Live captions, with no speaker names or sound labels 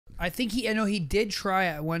I think I know he did try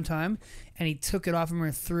it at one time, and he took it off him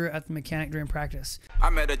and threw it at the mechanic during practice. I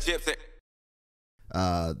met a gypsy.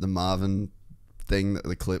 The Marvin thing,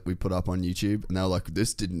 the clip we put up on YouTube, and they were like,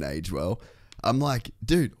 this didn't age well. I'm like,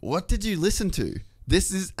 dude, what did you listen to?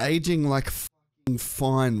 This is aging like fucking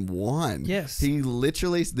fine wine. Yes. He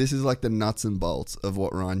literally, this is like the nuts and bolts of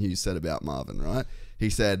what Ryan Hughes said about Marvin, right? He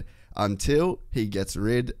said, until he gets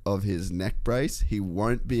rid of his neck brace, he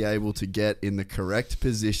won't be able to get in the correct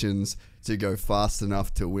positions to go fast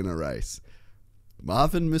enough to win a race.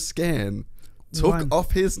 Marvin Musquin took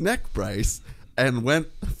off his neck brace and went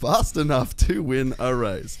fast enough to win a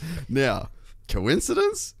race. Now,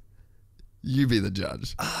 coincidence? You be the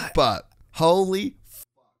judge. But holy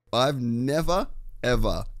I've never,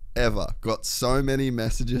 ever got so many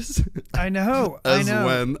messages I know. as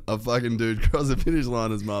when a fucking dude crosses the finish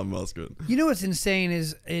line as Marvin Musquin. You know what's insane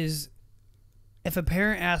is if a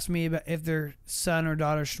parent asked me about if their son or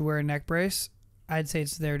daughter should wear a neck brace, I'd say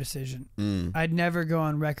it's their decision. I'd never go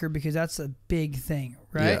on record because that's a big thing,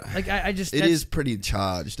 right? Yeah. Like I just it is pretty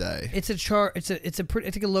charged, eh? It's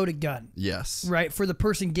like a loaded gun. Yes. Right, for the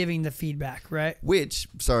person giving the feedback, right? Which,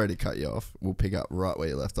 sorry to cut you off, we'll pick up right where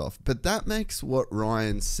you left off, but that makes what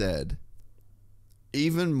Ryan said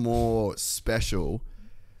even more special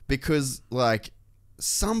because, like,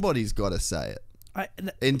 somebody's got to say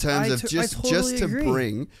it. In terms of just to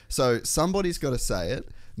bring, so somebody's got to say it,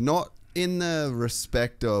 not in the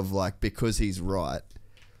respect of like because he's right,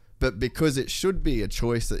 but because it should be a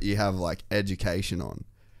choice that you have like education on.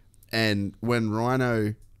 And when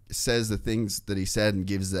Ryno says the things that he said and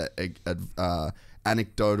gives that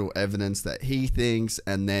anecdotal evidence that he thinks,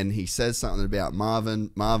 and then he says something about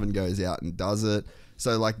Marvin goes out and does it.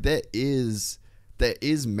 So like there is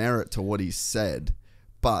merit to what he said,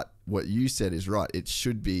 but what you said is right. It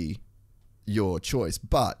should be your choice.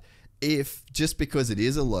 But if just because it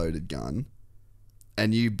is a loaded gun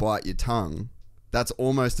and you bite your tongue, that's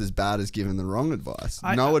almost as bad as giving the wrong advice.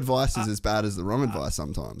 No advice is as bad as the wrong advice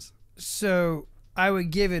sometimes. So I would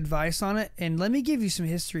give advice on it, and let me give you some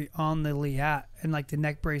history on the Leatt and like the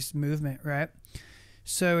neck brace movement, right?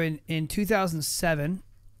 So in 2007,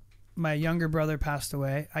 my younger brother passed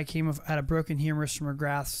away. I had a broken humerus from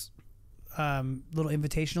McGrath's little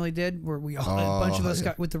invitational he did where we all a bunch of us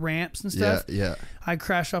got with the ramps and stuff. Yeah. I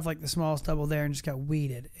crashed off like the smallest double there and just got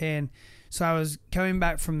weeded. And so I was coming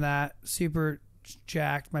back from that super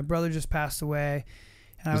jacked. My brother just passed away.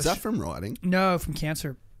 And was that from riding? No, from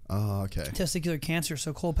cancer. Oh, okay. Testicular cancer.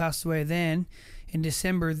 So Cole passed away then in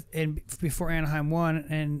December and before Anaheim won.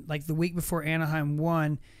 And like the week before Anaheim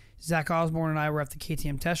won, Zach Osborne and I were at the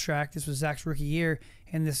KTM test track. This was Zach's rookie year.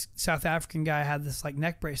 And this South African guy had this like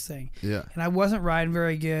neck brace thing. Yeah. And I wasn't riding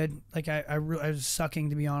very good. Like I was sucking,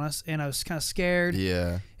 to be honest. And I was kind of scared.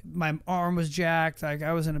 Yeah. My arm was jacked. Like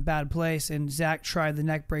I was in a bad place. And Zach tried the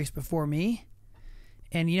neck brace before me.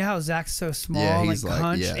 And you know how Zach's so small, yeah, like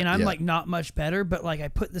hunched, and I'm yeah. like not much better. But like I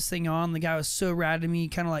put this thing on. The guy was so rad to me,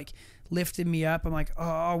 kind of like lifted me up. I'm like, oh,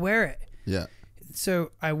 I'll wear it. Yeah.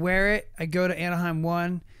 So I wear it. I go to Anaheim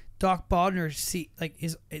 1. Doc Bodner,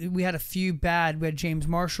 we had a few bad. We had James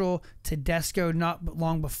Marshall, Tedesco not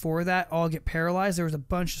long before that, all get paralyzed. There was a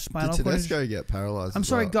bunch of spinal cord. Did Tedesco get paralyzed? I'm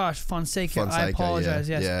sorry, gosh, Fonseca. I apologize.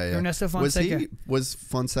 Yeah. Yes, Yeah. Ernesto Fonseca. Was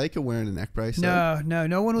Fonseca wearing a neck brace? No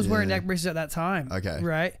one was wearing neck braces at that time. Okay,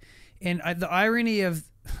 right. And the irony of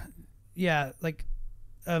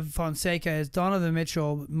Fonseca is Donovan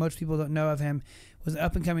Mitchell. Most people don't know of him. Was an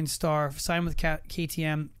up-and-coming star, signed with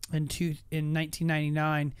KTM in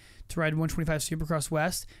 1999 to ride 125 Supercross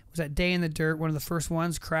West. Was that day in the dirt, one of the first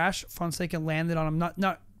ones. Crash. Fonseca landed on him.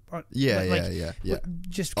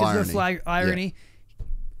 Just because of the flag irony.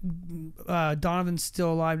 Yeah. Donovan's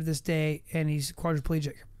still alive to this day, and he's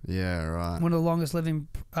quadriplegic. Yeah, right. One of the longest living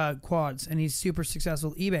quads, and he's super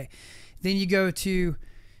successful at eBay. Then you go to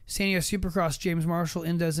San Diego Supercross. James Marshall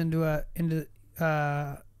into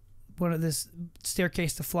one of this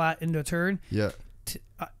staircase to flat into a turn. Yeah.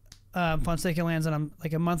 Fonseca lands on him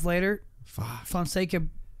like a month later. Fuck. Fonseca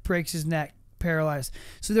breaks his neck, paralyzed.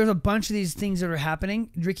 So there's a bunch of these things that are happening.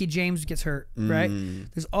 Ricky James gets hurt, right?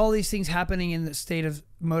 There's all these things happening in the state of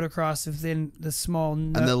motocross within the small.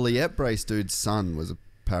 And the Leatt brace dude's son was a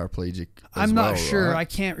paraplegic. I'm not sure. Right? I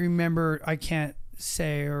can't remember. I can't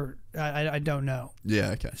say, or I don't know.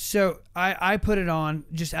 Yeah. Okay. So I put it on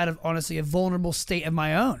just out of honestly a vulnerable state of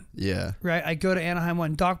my own. Yeah. Right. I go to Anaheim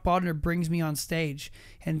 1. Doc Bodner brings me on stage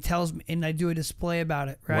and tells me, and I do a display about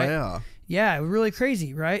it. Right. Wow. Yeah. Really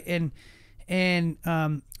crazy. Right. And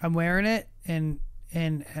I'm wearing it and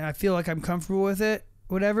I feel like I'm comfortable with it,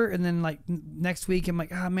 whatever. And then like next week I'm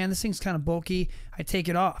like, oh man, this thing's kind of bulky. I take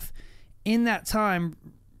it off. In that time,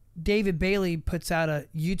 David Bailey puts out a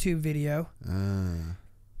YouTube video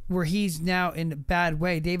where he's now in a bad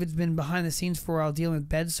way. David's been behind the scenes for a while dealing with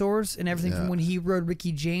bed sores and everything from when he rode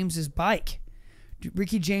Ricky James's bike.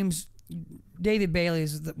 David Bailey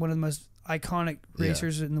is one of the most iconic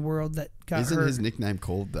racers in the world that got hurt. Isn't his nickname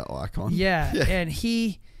called the Icon? Yeah, and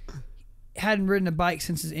he hadn't ridden a bike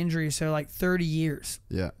since his injury, so like 30 years.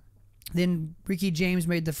 Yeah. Then Ricky James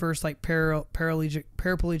made the first like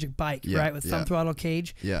paraplegic bike, right, with thumb throttle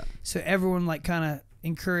cage. Yeah. So everyone like kind of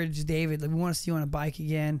encouraged David, like, we want to see you on a bike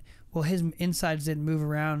again. Well, his insides didn't move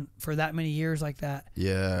around for that many years like that.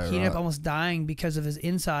 Yeah, he ended up almost dying because of his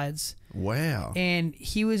insides. Wow. And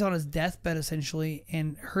he was on his deathbed essentially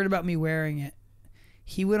and heard about me wearing it.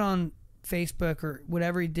 He went on Facebook or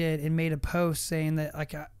whatever he did and made a post saying that,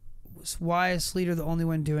 like, why is Sleeter the only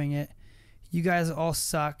one doing it? You guys all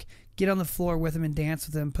suck. Get on the floor with him and dance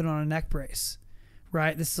with him. Put on a neck brace,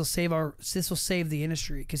 right? This will save the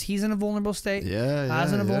industry because he's in a vulnerable state. I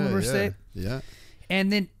was in a vulnerable state. Yeah.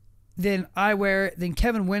 And then I wear it. Then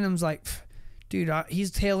Kevin Wyndham's like, dude, he's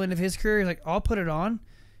tail end of his career. He's like, I'll put it on.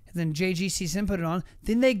 And then JG sees him put it on.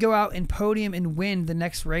 Then they go out and podium and win the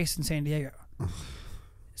next race in San Diego.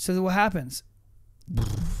 So then what happens?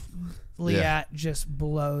 Leatt just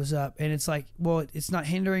blows up, and it's like, well, it's not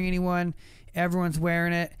hindering anyone. Everyone's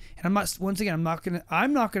wearing it, and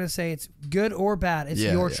I'm not gonna say it's good or bad. It's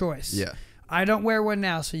your choice. Yeah, I don't wear one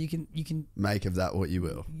now, so you can make of that what you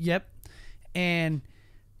will. Yep, and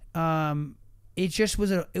it just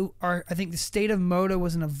was I think the state of moto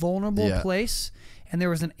was in a vulnerable place, and there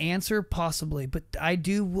was an answer possibly, but I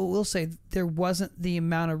will say there wasn't the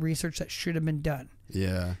amount of research that should have been done.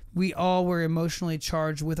 Yeah, we all were emotionally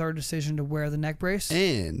charged with our decision to wear the neck brace,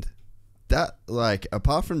 and that, like,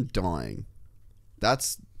 apart from dying,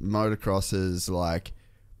 that's motocross's, like,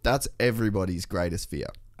 that's everybody's greatest fear.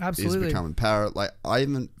 Absolutely. Is becoming like, I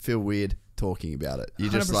even feel weird talking about it.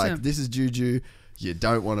 You're just 100%. Like, this is juju you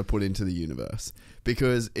don't want to put into the universe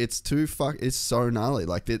because it's it's so gnarly.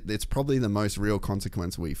 Like, it's probably the most real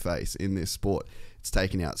consequence we face in this sport. It's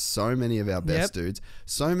taken out so many of our best dudes,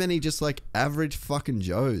 so many just like average fucking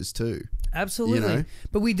Joes too. Absolutely. You know?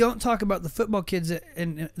 But we don't talk about the football kids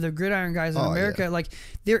and the gridiron guys in America. Yeah. Like,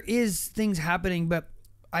 there is things happening, but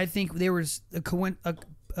I think there was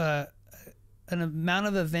an amount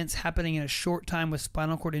of events happening in a short time with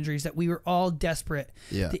spinal cord injuries that we were all desperate.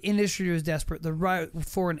 Yeah. The industry was desperate. The right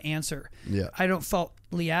for an answer. Yeah. I don't fault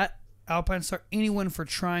Leatt, Alpine Star, anyone for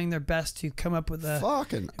trying their best to come up with a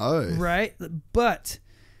fucking oath. Right? But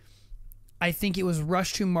I think it was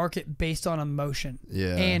rushed to market based on emotion.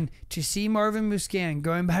 Yeah. And to see Marvin Musquin,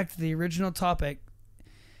 going back to the original topic,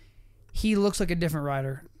 he looks like a different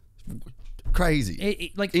rider.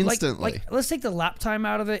 Crazy. Instantly. Like, let's take the lap time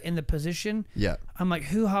out of it and the position. Yeah. I'm like,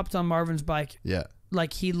 who hopped on Marvin's bike? Yeah.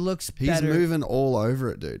 Like, he looks better. He's moving all over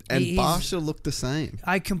it, dude. And Barsha looked the same.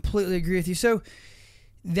 I completely agree with you. So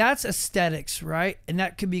that's aesthetics, right? And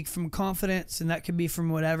that could be from confidence and that could be from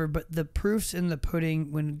whatever, but the proof's in the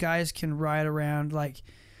pudding when guys can ride around, like,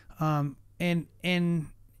 and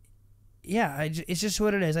yeah, it's just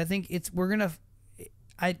what it is. I think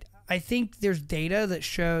I think there's data that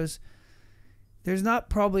shows there's not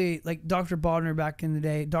probably, like, Dr. Bodner back in the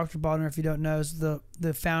day. Dr. Bodner, if you don't know, is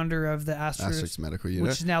the founder of the Asterisk Medical Unit,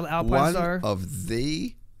 which is now the Alpine Star. One of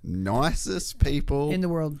the nicest people in the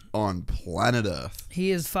world on planet Earth. He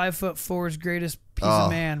is 5'4", greatest piece of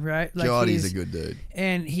man, right? Like, God, he's a good dude.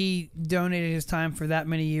 And he donated his time for that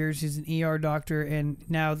many years. He's an ER doctor, and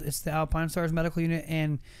now it's the Alpine Stars Medical Unit.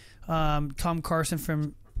 And Tom Carson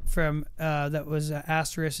from that was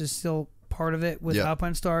Asterisk is still part of it with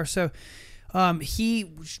Alpine Star. So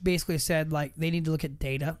he basically said, like, they need to look at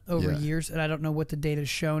data over years, and I don't know what the data has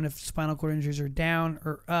shown, if spinal cord injuries are down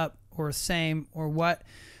or up or same or what,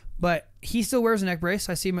 but he still wears a neck brace.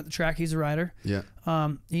 I see him at the track. He's a rider. Yeah.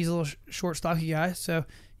 He's a little short, stocky guy. So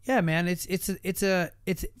yeah, man, it's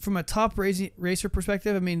from a top racer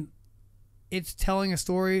perspective. I mean, it's telling a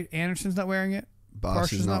story. Anderson's not wearing it.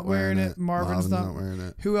 Barsha's not wearing it. Marvin's not wearing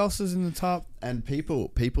it. Who else is in the top? And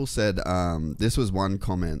people said, this was one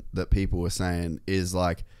comment that people were saying is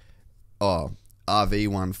like, oh, RV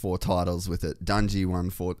won 4 titles with it. Dungey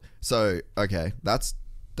won 4. So, okay, that's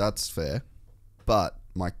fair. But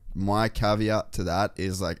my caveat to that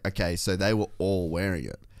is, like, okay, so they were all wearing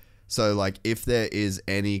it. So, like, if there is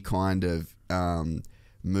any kind of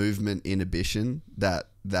movement inhibition that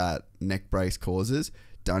neck brace causes,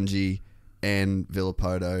 Dungey and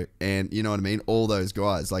Villapoto and, you know what I mean, all those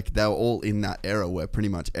guys, like, they were all in that era where pretty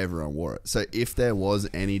much everyone wore it. So if there was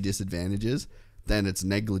any disadvantages, then it's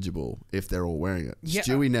negligible if they're all wearing it. Yeah.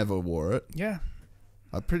 Stewie never wore it. Yeah.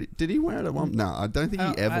 Did he wear it at one? No, I don't think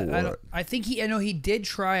he ever wore it. I think I know he did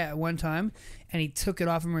try it at one time, and he took it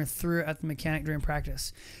off and threw it at the mechanic during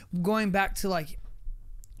practice. Going back to like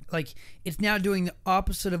it's now doing the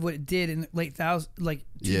opposite of what it did in late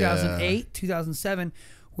 2008, 2007,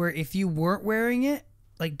 where if you weren't wearing it,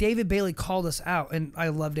 like David Bailey called us out, and I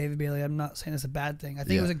love David Bailey. I'm not saying it's a bad thing. I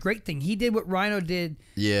think it was a great thing. He did what Ryno did.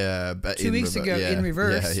 But 2 weeks ago in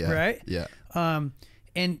reverse, right? Yeah.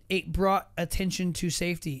 And it brought attention to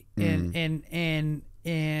safety, and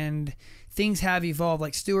things have evolved.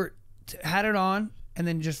 Like Stewart had it on, and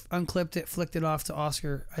then just unclipped it, flicked it off to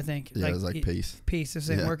Oscar. I think. Yeah, it was like peace. This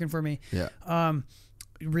ain't working for me. Yeah.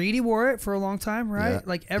 Reedy wore it for a long time, right? Yeah.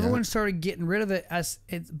 Like everyone started getting rid of it as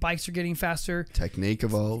bikes are getting faster. Technique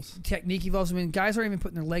evolves. I mean, guys aren't even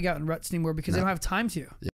putting their leg out in ruts anymore because they don't have time to.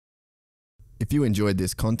 Yeah. If you enjoyed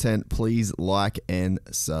this content, please like and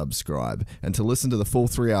subscribe. And to listen to the full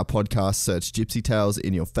 3-hour podcast, search Gypsy Tales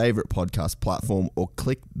in your favorite podcast platform or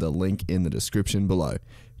click the link in the description below.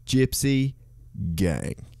 Gypsy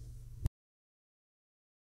Gang.